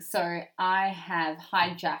watching. So I have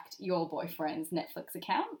hijacked your boyfriend's Netflix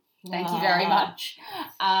account. Thank you very much.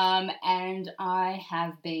 And I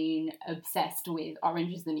have been obsessed with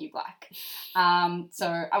Orange is the New Black. So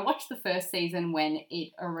I watched the first season when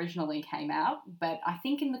it originally came out, but I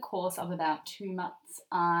think in the course of about 2 months,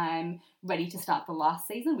 I'm ready to start the last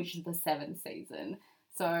season, which is the 7th season.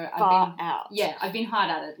 So I've been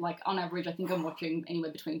hard at it. Like on average, I think I'm watching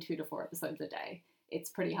anywhere between 2 to 4 episodes a day.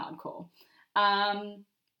 It's pretty hardcore.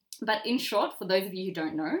 But in short, for those of you who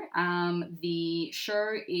don't know, the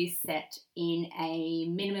show is set in a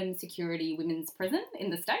minimum security women's prison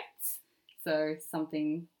in the States. So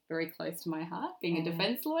something very close to my heart, being a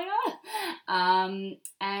defense lawyer.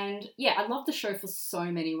 And yeah, I love the show for so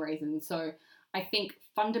many reasons. So I think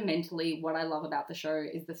fundamentally what I love about the show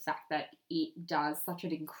is the fact that it does such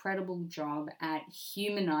an incredible job at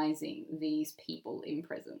humanizing these people in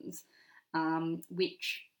prisons,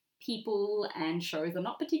 which people and shows are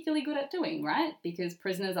not particularly good at doing, right? Because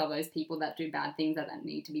prisoners are those people that do bad things that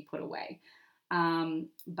need to be put away.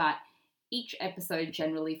 But each episode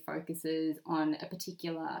generally focuses on a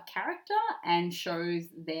particular character and shows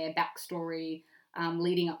their backstory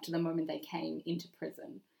leading up to the moment they came into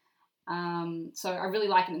prison. So I really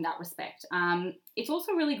like it in that respect. It's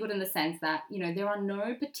also really good in the sense that, you know, there are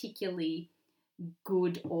no particularly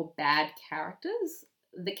good or bad characters.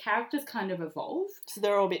 The characters kind of evolve. So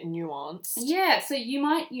they're all a bit nuanced. Yeah, so you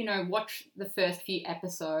might, you know, watch the first few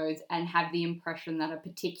episodes and have the impression that a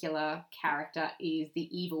particular character is the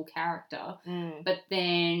evil character. But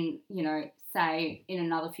then, you know, say in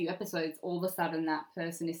another few episodes, all of a sudden that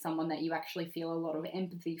person is someone that you actually feel a lot of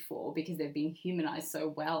empathy for because they've been humanized so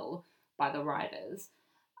well by the writers.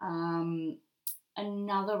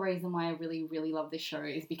 Another reason why I really, really love this show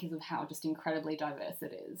is because of how just incredibly diverse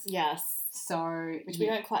it is. Yes. So, which we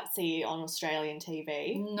don't quite see on Australian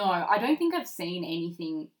TV. No, I don't think I've seen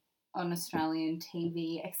anything on Australian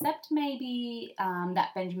TV, except maybe that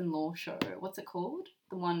Benjamin Law show. What's it called?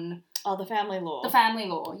 The one... Oh, The Family Law. The Family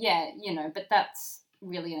Law, yeah, you know, but that's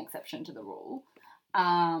really an exception to the rule.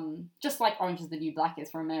 Just like Orange is the New Black is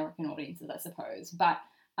for American audiences, I suppose. But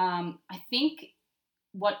I think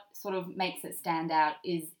what sort of makes it stand out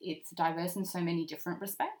is it's diverse in so many different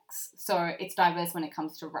respects. So it's diverse when it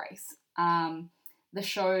comes to race. The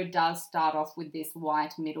show does start off with this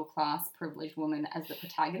white, middle-class, privileged woman as the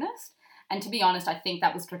protagonist. And to be honest, I think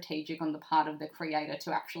that was strategic on the part of the creator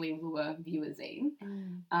to actually lure viewers in.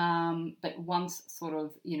 But once sort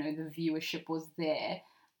of, you know, the viewership was there,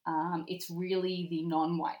 it's really the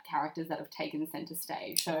non-white characters that have taken centre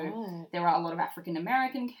stage. So there are a lot of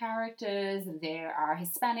African-American characters, there are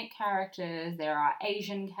Hispanic characters, there are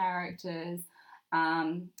Asian characters.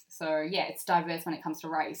 So, yeah, it's diverse when it comes to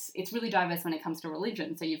race. It's really diverse when it comes to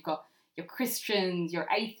religion. So you've got your Christians, your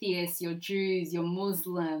atheists, your Jews, your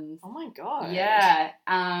Muslims. Oh, my God. Yeah.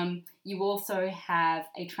 You also have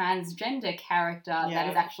a transgender character that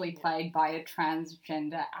is actually played by a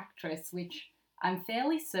transgender actress, which I'm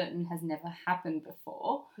fairly certain has never happened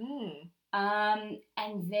before.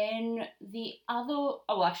 And then the other...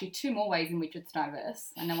 Oh, actually, two more ways in which it's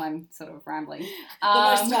diverse. I know I'm sort of rambling.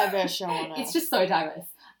 The most diverse show on earth. It's just so diverse.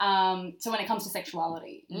 So when it comes to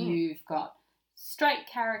sexuality, you've got straight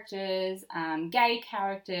characters, gay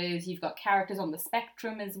characters, you've got characters on the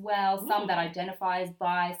spectrum as well, some that identify as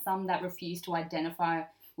bi, some that refuse to identify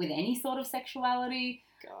with any sort of sexuality.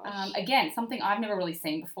 Again, something I've never really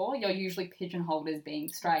seen before. You're usually pigeonholed as being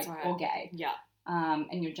straight or gay. Yeah.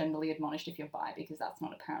 And you're generally admonished if you're bi, because that's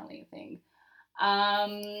not apparently a thing.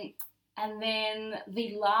 And then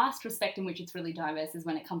the last respect in which it's really diverse is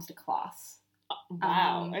when it comes to class.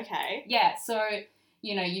 Wow, okay. Yeah, so,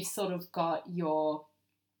 you know, you've sort of got your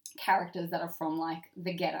characters that are from, like,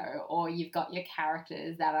 the ghetto, or you've got your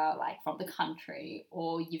characters that are, like, from the country,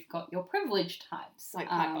 or you've got your privileged types. Like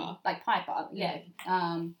Piper. Like Piper, yeah.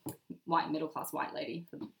 White, middle-class white lady,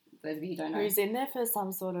 for those of you who don't know. Who's in there for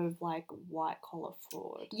some sort of, like, white-collar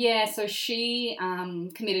fraud. Yeah, so she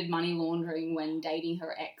committed money laundering when dating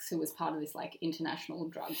her ex, who was part of this, like, international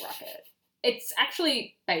drug racket. It's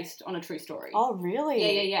actually based on a true story. Oh,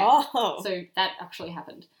 really? Yeah. Oh. So that actually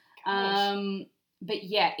happened. But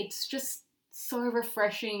yeah, it's just so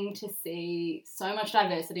refreshing to see so much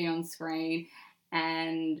diversity on screen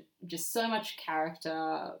and just so much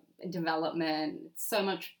character development, so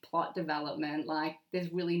much plot development. Like,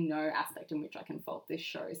 there's really no aspect in which I can fault this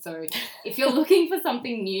show. So if you're looking for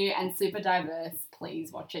something new and super diverse,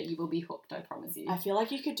 please watch it. You will be hooked, I promise you. I feel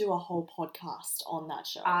like you could do a whole podcast on that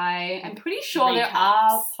show. I am pretty sure there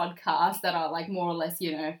are podcasts that are, like, more or less,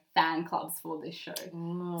 you know, fan clubs for this show.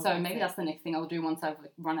 So maybe that's the next thing I'll do once I've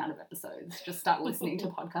run out of episodes. Just start listening to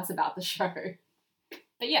podcasts about the show.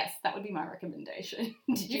 But yes, that would be my recommendation.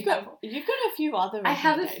 You've got a few other recommendations. I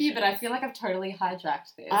have a few, but I feel like I've totally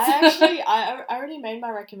hijacked this. I already made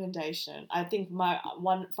my recommendation. I think my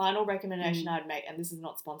one final recommendation I'd make, and this is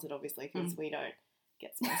not sponsored obviously because we don't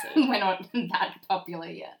get sponsored. We're not that popular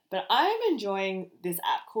yet. But I'm enjoying this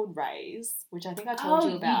app called Raise, which I think I told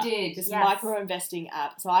you about. You did. This micro-investing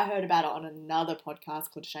app. So I heard about it on another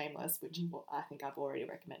podcast called Shameless, which I think I've already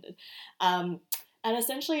recommended. And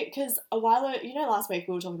essentially, because a while ago, you know, last week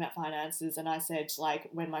we were talking about finances, and I said, like,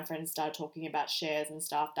 when my friends started talking about shares and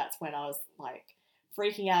stuff, that's when I was, like,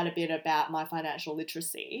 freaking out a bit about my financial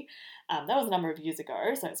literacy. That was a number of years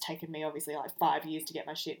ago, so it's taken me, obviously, like, 5 years to get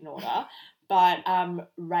my shit in order. But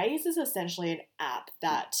Raise is essentially an app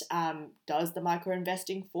that does the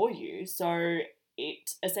micro-investing for you. So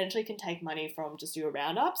it essentially can take money from just your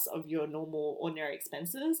roundups of your normal, ordinary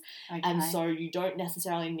expenses. Okay. And so you don't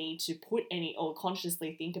necessarily need to put any or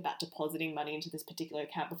consciously think about depositing money into this particular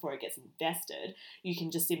account before it gets invested. You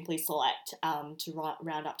can just simply select to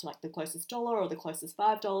round up to, like, the closest dollar or the closest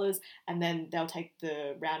 $5, and then they'll take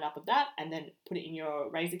the roundup of that and then put it in your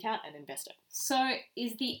Raise account and invest it. So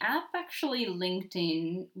is the app actually linked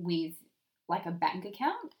in with, like, a bank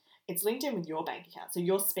account? It's linked in with your bank account. So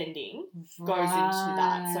your spending goes into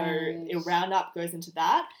that. So your roundup goes into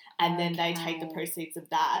that, and then they take the proceeds of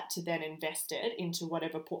that to then invest it into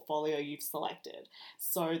whatever portfolio you've selected.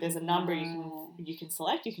 So there's a number you can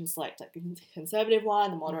select. You can select, like, the conservative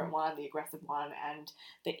one, the moderate one, the aggressive one, and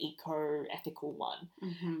the eco-ethical one.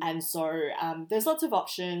 And so there's lots of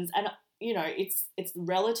options, and you know, it's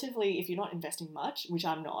relatively, if you're not investing much, which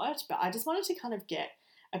I'm not, but I just wanted to kind of get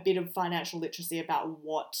a bit of financial literacy about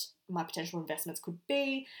what my potential investments could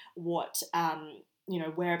be, what, you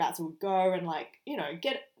know, whereabouts it would go, and, like, you know,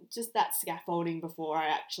 get just that scaffolding before I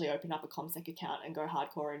actually open up a CommSec account and go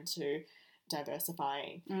hardcore into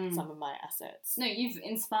diversifying some of my assets. No, you've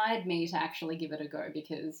inspired me to actually give it a go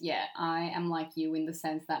because, yeah, I am like you in the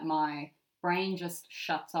sense that my brain just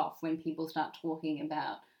shuts off when people start talking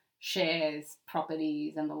about shares,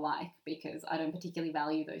 properties and the like because I don't particularly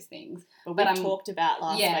value those things. But we talked about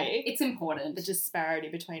last week. It's important. The disparity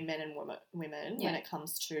between men and women when it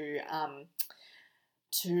comes to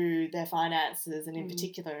their finances and in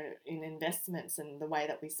particular in investments and the way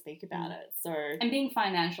that we speak about it. So, and being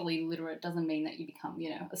financially literate doesn't mean that you become,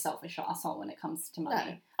 a selfish asshole when it comes to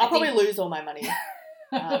money. No, I'll probably lose all my money.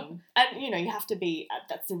 And, you have to be,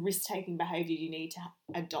 that's a risk-taking behaviour you need to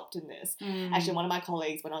adopt in this. Actually, one of my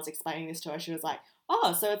colleagues, when I was explaining this to her, she was like,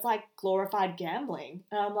 oh, so it's like glorified gambling.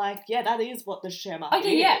 And I'm like, yeah, that is what the share market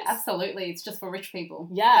is. Yeah, absolutely. It's just for rich people.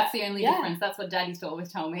 Yeah. That's the only difference. That's what Dad used to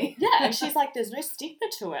always tell me. Yeah, and she's like, there's no stigma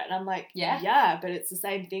to it. And I'm like, yeah, but it's the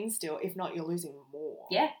same thing still. If not, you're losing more.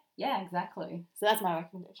 Yeah, exactly. So that's my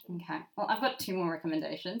recommendation. Okay. Well, I've got 2 more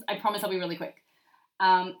recommendations. I promise I'll be really quick.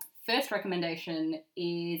 First recommendation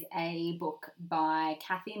is a book by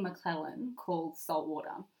Kathy McClellan called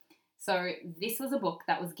Saltwater. So this was a book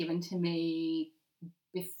that was given to me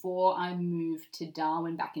before I moved to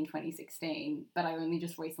Darwin back in 2016, but I only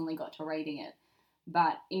just recently got to reading it.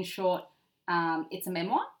 But in short, it's a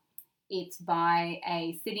memoir. It's by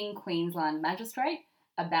a sitting Queensland magistrate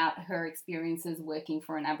about her experiences working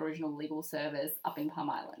for an Aboriginal legal service up in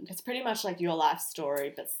Palm Island. It's pretty much like your life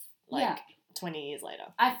story, but 20 years later.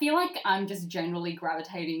 I feel like I'm just generally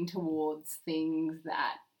gravitating towards things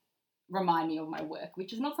that remind me of my work,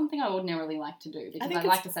 which is not something I ordinarily like to do because I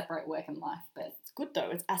like to separate work and life. But it's good though.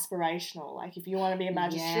 It's aspirational. Like if you want to be a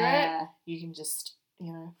magistrate, you can just,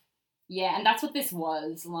 Yeah, and that's what this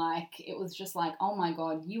was. Like, it was just like, oh my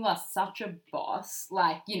God, you are such a boss.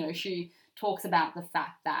 Like, she talks about the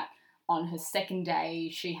fact that on her second day,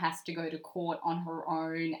 she has to go to court on her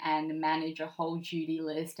own and manage a whole duty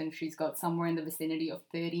list, and she's got somewhere in the vicinity of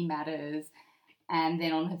 30 matters. And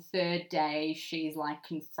then on her third day, she's like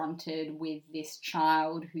confronted with this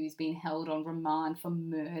child who's been held on remand for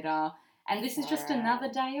murder. And this is just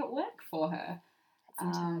another day at work for her.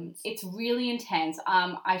 It's really intense.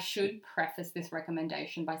 I should preface this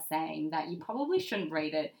recommendation by saying that you probably shouldn't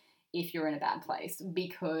read it if you're in a bad place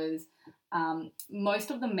because most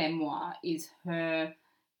of the memoir is her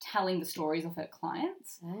telling the stories of her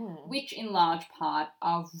clients, which in large part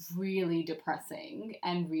are really depressing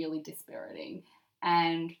and really dispiriting.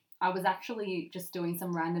 And I was actually just doing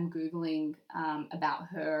some random Googling about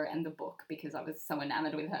her and the book because I was so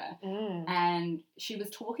enamored with her. And she was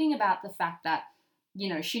talking about the fact that,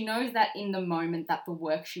 she knows that in the moment that the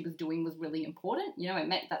work she was doing was really important. It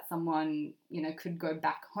meant that someone, could go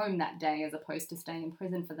back home that day as opposed to stay in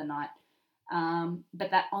prison for the night.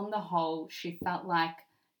 But that on the whole, she felt like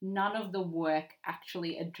none of the work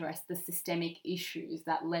actually addressed the systemic issues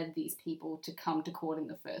that led these people to come to court in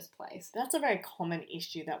the first place. That's a very common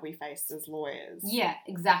issue that we face as lawyers. Yeah,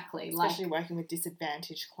 exactly. Especially working with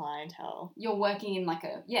disadvantaged clientele. You're working in like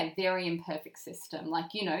a, very imperfect system. Like,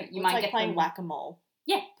 you might like get playing whack-a-mole.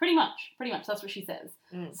 Yeah, pretty much. That's what she says.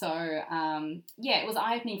 So, it was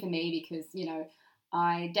eye-opening for me because,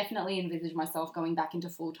 I definitely envisage myself going back into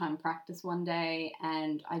full-time practice one day,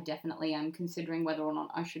 and I definitely am considering whether or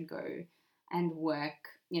not I should go and work,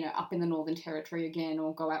 up in the Northern Territory again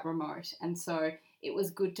or go out remote. And so it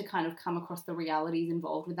was good to kind of come across the realities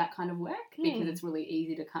involved with that kind of work because it's really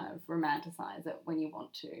easy to kind of romanticize it when you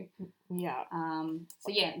want to. Yeah.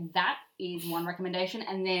 That is one recommendation.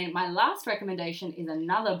 And then my last recommendation is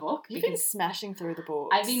another book. You've been smashing through the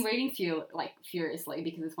books. I've been reading furiously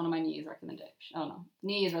because it's one of my New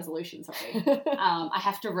Year's resolutions, sorry. I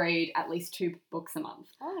have to read at least 2 books a month.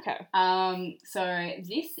 Oh, okay. So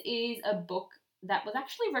this is a book that was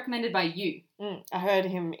actually recommended by you. I heard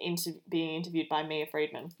him being interviewed by Mia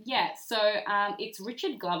Friedman. Yeah, so it's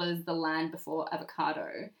Richard Glover's The Land Before Avocado,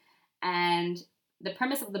 and the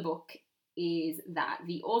premise of the book is that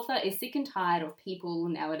the author is sick and tired of people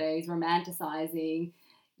nowadays romanticising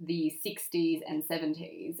the 60s and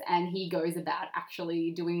 70s, and he goes about actually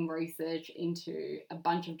doing research into a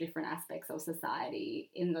bunch of different aspects of society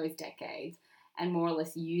in those decades and more or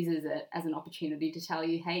less uses it as an opportunity to tell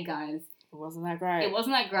you, hey guys, it wasn't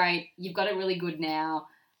that great. You've got it really good now,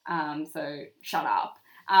 so shut up.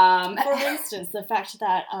 For instance, the fact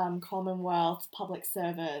that Commonwealth public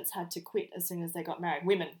servants had to quit as soon as they got married.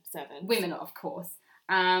 Women servants. Women, of course.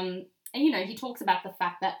 And, he talks about the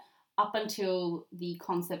fact that up until the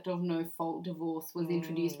concept of no-fault divorce was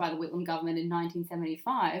introduced by the Whitlam government in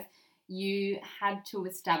 1975, you had to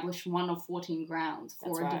establish one of 14 grounds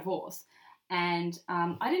for a divorce. And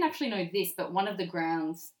I didn't actually know this, but one of the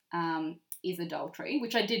grounds is adultery,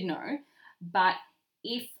 which I did know. But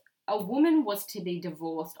if a woman was to be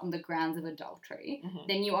divorced on the grounds of adultery, Mhm.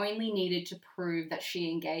 then you only needed to prove that she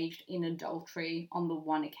engaged in adultery on the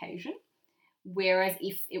one occasion. Whereas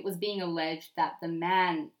if it was being alleged that the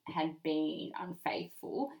man had been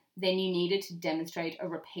unfaithful, then you needed to demonstrate a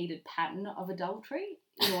repeated pattern of adultery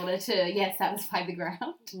in order to, satisfy the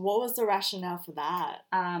ground. What was the rationale for that?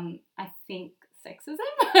 I think sexism,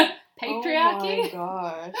 patriarchy. Oh my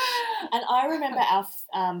gosh. And I remember our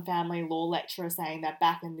family law lecturer saying that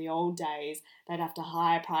back in the old days, they'd have to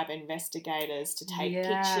hire private investigators to take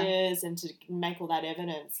pictures and to make all that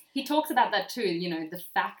evidence. He talks about that too, the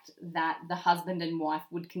fact that the husband and wife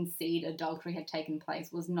would concede adultery had taken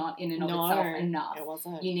place was not in and of itself enough. It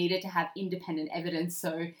wasn't. You needed to have independent evidence,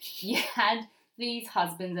 so you had these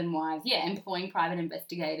husbands and wives, employing private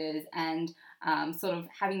investigators and sort of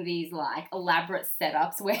having these like elaborate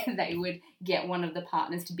setups where they would get one of the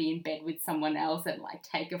partners to be in bed with someone else and like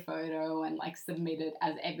take a photo and like submit it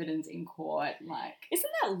as evidence in court. Like,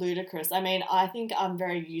 isn't that ludicrous? I mean, I think I'm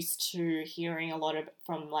very used to hearing a lot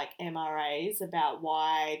from like MRAs about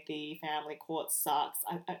why the family court sucks.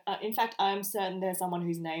 In fact, I'm certain there's someone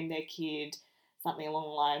who's named their kid something along the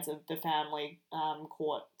lines of the family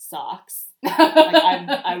court sucks.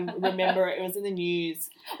 I remember it was in the news.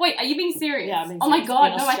 Wait, are you being serious? Yeah, I'm being serious. Oh my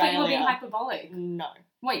god, no, I thought you were being Australia. hyperbolic. No.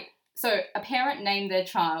 Wait, so a parent named their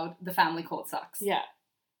child the family court sucks? Yeah.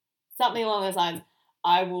 Something along those lines.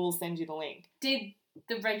 I will send you the link. Did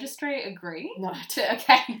the registry agree? No.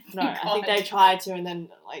 Okay. No, I think they tried to, and then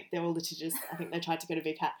like they were litigious. I think they tried to go to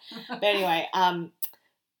VCAT. But anyway,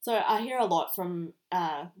 so I hear a lot from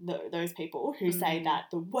those people who say that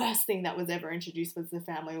the worst thing that was ever introduced was the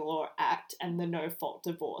Family Law Act and the no-fault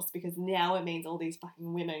divorce, because now it means all these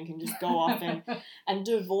fucking women can just go off and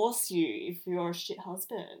divorce you if you're a shit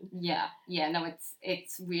husband. Yeah, no,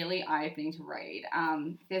 it's really eye-opening to read.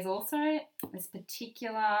 There's also this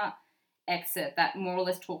particular excerpt that more or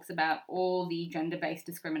less talks about all the gender-based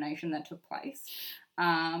discrimination that took place.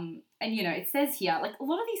 And, it says here, like, a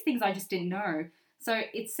lot of these things I just didn't know. So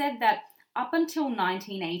it said that up until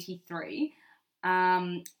 1983,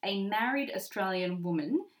 a married Australian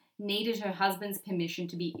woman needed her husband's permission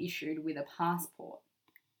to be issued with a passport.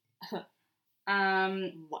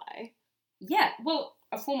 Why? Yeah, well,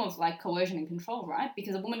 a form of like coercion and control, right?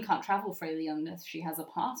 Because a woman can't travel freely unless she has a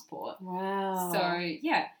passport. Wow. So,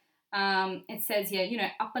 it says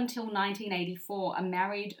here, up until 1984, a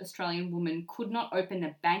married Australian woman could not open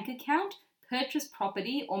a bank account, purchase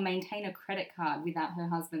property, or maintain a credit card without her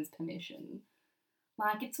husband's permission.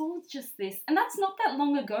 Like, it's all just this. And that's not that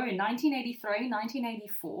long ago, 1983,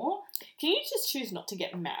 1984. Can you just choose not to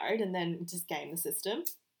get married and then just game the system?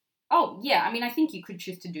 Oh, yeah. I mean, I think you could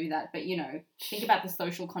choose to do that. But, think about the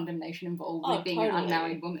social condemnation involved with being an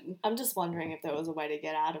unmarried woman. I'm just wondering if there was a way to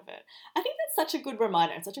get out of it. I think that's such a good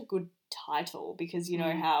reminder. It's such a good title because you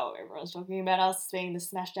know how everyone's talking about us being the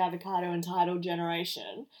smashed avocado entitled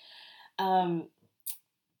generation. And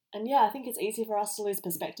I think it's easy for us to lose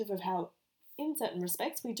perspective of how, in certain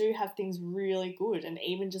respects, we do have things really good. And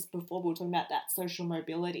even just before we were talking about that social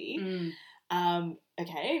mobility,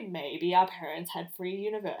 okay, maybe our parents had free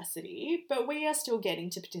university, but we are still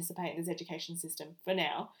getting to participate in this education system for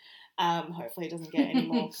now. Hopefully it doesn't get any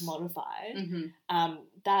more commodified.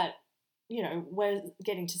 That, we're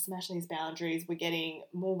getting to smash these boundaries. We're getting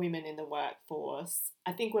more women in the workforce.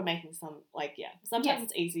 I think we're making sometimes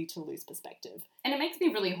it's easy to lose perspective. And it makes me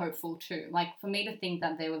really hopeful too. Like, for me to think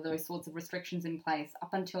that there were those sorts of restrictions in place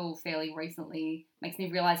up until fairly recently makes me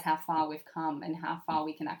realise how far we've come and how far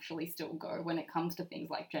we can actually still go when it comes to things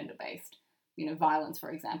like gender-based, violence, for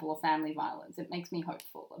example, or family violence. It makes me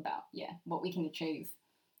hopeful about, what we can achieve.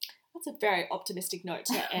 That's a very optimistic note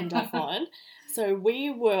to end off on. So we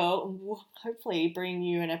will hopefully bring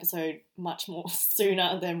you an episode much more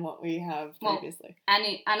sooner than what we have previously.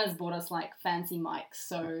 Anna's bought us like fancy mics,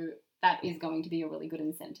 so that is going to be a really good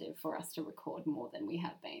incentive for us to record more than we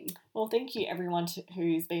have been. Well, thank you everyone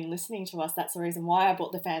who's been listening to us. That's the reason why I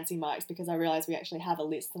bought the fancy mics, because I realised we actually have a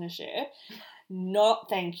listenership. Not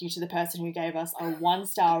thank you to the person who gave us a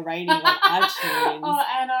 1-star rating on iTunes. Oh,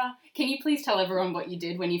 Anna, can you please tell everyone what you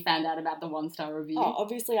did when you found out about the 1-star review? Oh,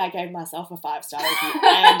 obviously I gave myself a 5-star review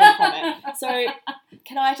and a comment. So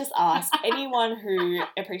can I just ask anyone who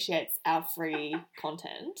appreciates our free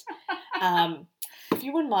content, if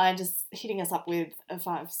you wouldn't mind just hitting us up with a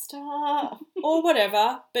 5-star or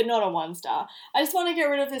whatever, but not a 1-star. I just want to get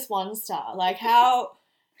rid of this 1-star. Like, how...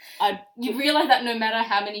 You realise that no matter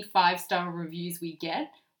how many 5-star reviews we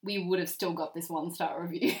get, we would have still got this 1-star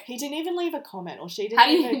review. He didn't even leave a comment, or she How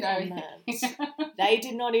didn't do leave you a know? comment. They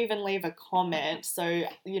did not even leave a comment, so,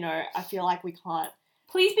 I feel like we can't...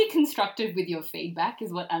 Please be constructive with your feedback,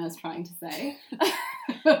 is what Anna's trying to say.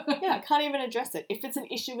 Yeah, I can't even address it. If it's an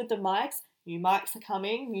issue with the mics, new mics are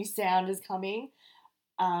coming, new sound is coming.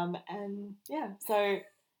 And yeah, so,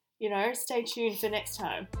 stay tuned for next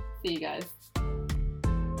time. See you guys.